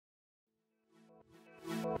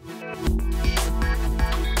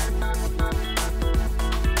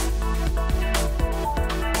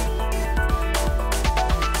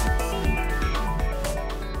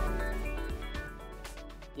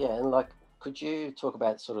could you talk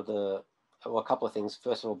about sort of a couple of things?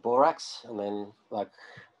 First of all, borax, and then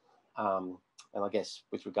and I guess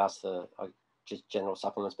with regards to just general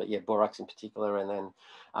supplements, but yeah, borax in particular, and then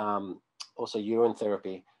also urine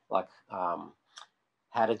therapy,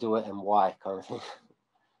 how to do it and why, kind of thing,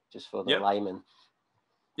 just for the layman.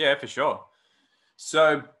 Yeah, for sure.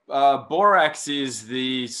 So borax is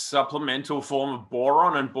the supplemental form of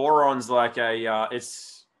boron, and boron's like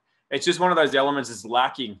it's just one of those elements that's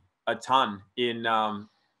lacking a ton in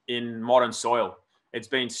modern soil. It's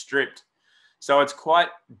been stripped, so it's quite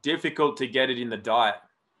difficult to get it in the diet.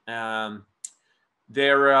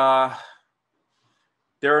 There are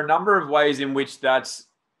a number of ways in which this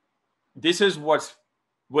is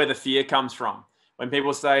where the fear comes from. When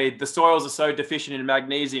people say the soils are so deficient in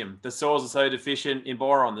magnesium, the soils are so deficient in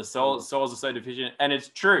boron, the soils are so deficient, and it's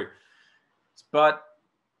true. But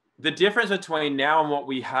the difference between now and what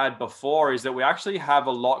we had before is that we actually have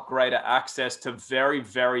a lot greater access to very,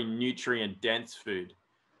 very nutrient-dense food.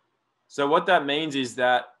 So what that means is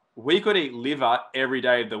that we could eat liver every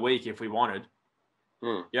day of the week if we wanted.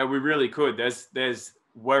 Yeah, we really could.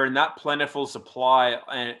 We're in that plentiful supply,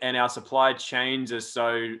 and our supply chains are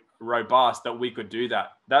so robust that we could do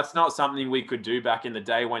that. That's not something we could do back in the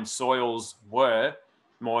day when soils were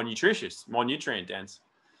more nutritious, more nutrient dense.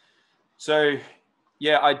 So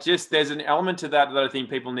yeah, there's an element to that I think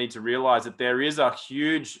people need to realize, that there is a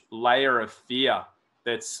huge layer of fear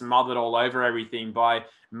that's smothered all over everything by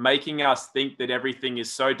making us think that everything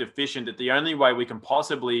is so deficient that the only way we can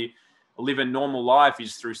possibly live a normal life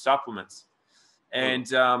is through supplements.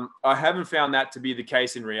 And I haven't found that to be the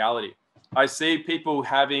case in reality. I see people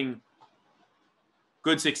having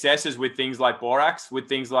good successes with things like borax, with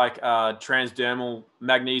things like transdermal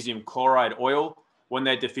magnesium chloride oil when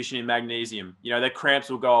they're deficient in magnesium. Their cramps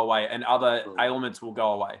will go away and other ailments will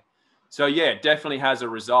go away. So yeah, it definitely has a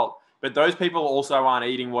result. But those people also aren't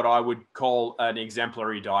eating what I would call an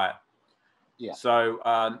exemplary diet. Yeah. So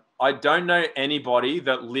I don't know anybody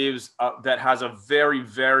that lives that has a very,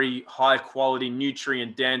 very high quality,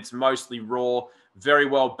 nutrient dense, mostly raw, very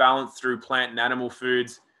well balanced through plant and animal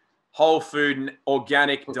foods, whole food and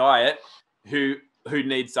organic diet who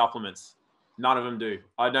needs supplements. None of them do.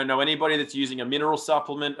 I don't know anybody that's using a mineral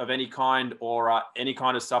supplement of any kind or any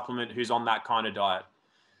kind of supplement who's on that kind of diet.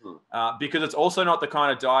 Because it's also not the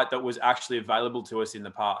kind of diet that was actually available to us in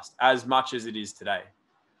the past as much as it is today.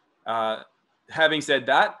 Having said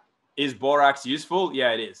that, is borax useful?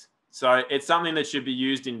 Yeah, it is. So it's something that should be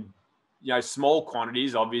used in, small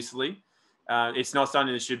quantities, obviously. It's not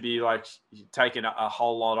something that should be like taken a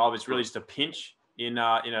whole lot of. It's really just a pinch in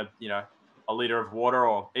a liter of water,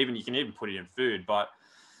 or you can even put it in food. But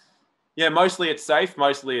yeah, mostly it's safe.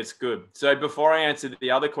 Mostly it's good. So before I answer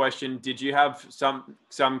the other question, did you have some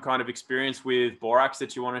kind of experience with borax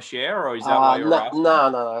that you want to share, or is that what you're asking?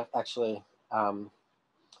 No, actually.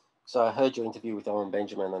 So I heard your interview with Owen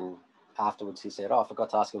Benjamin, and afterwards he said, I forgot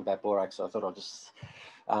to ask him about borax. So I thought I'll just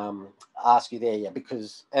ask you there. Yeah,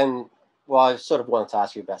 I sort of wanted to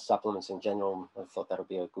ask you about supplements in general. I thought that would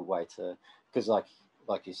be a good way to, because like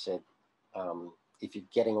you said, if you're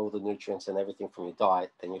getting all the nutrients and everything from your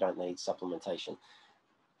diet, then you don't need supplementation.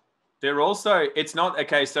 It's not,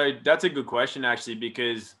 okay, so that's a good question actually,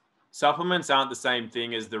 because supplements aren't the same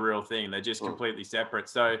thing as the real thing. They're just completely separate.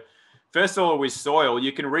 So first of all, with soil,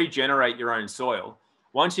 you can regenerate your own soil.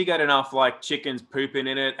 Once you get enough like chickens pooping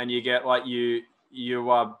in it, and you get like you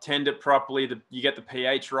tend it properly, you get the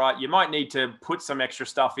pH right, you might need to put some extra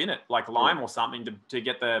stuff in it, like lime or something to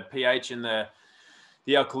get the pH and the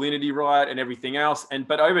alkalinity right and everything else.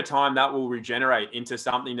 But over time, that will regenerate into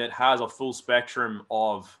something that has a full spectrum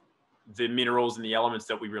of the minerals and the elements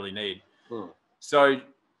that we really need. So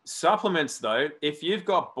supplements, though, if you've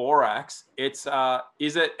got borax, is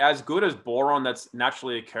it as good as boron that's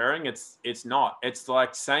naturally occurring? It's not. It's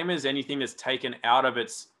like same as anything that's taken out of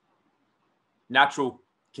its natural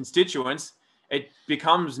constituents, it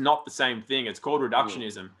becomes not the same thing. It's called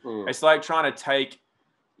reductionism. It's like trying to take,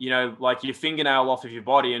 like your fingernail off of your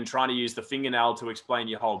body and trying to use the fingernail to explain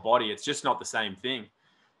your whole body. It's just not the same thing.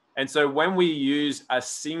 And so when we use a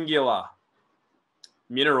singular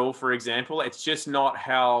mineral, for example, it's just not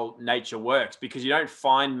how nature works, because you don't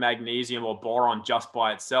find magnesium or boron just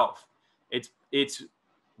by itself. It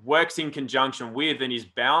works in conjunction with and is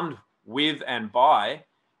bound with and by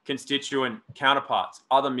constituent counterparts,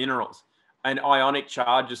 other minerals, an ionic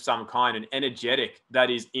charge of some kind, an energetic that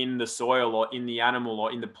is in the soil or in the animal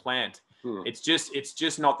or in the plant. It's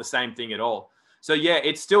just not the same thing at all. So yeah,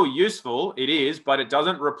 it's still useful. It is, but it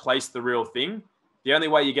doesn't replace the real thing. The only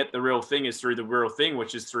way you get the real thing is through the real thing,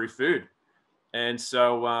 which is through food. And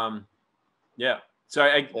so, yeah. So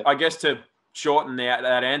I guess to shorten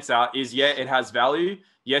that answer is, yeah, it has value.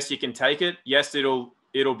 Yes, you can take it. Yes, it'll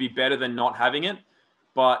be better than not having it,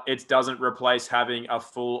 but it doesn't replace having a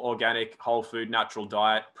full organic, whole food, natural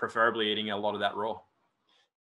diet, preferably eating a lot of that raw.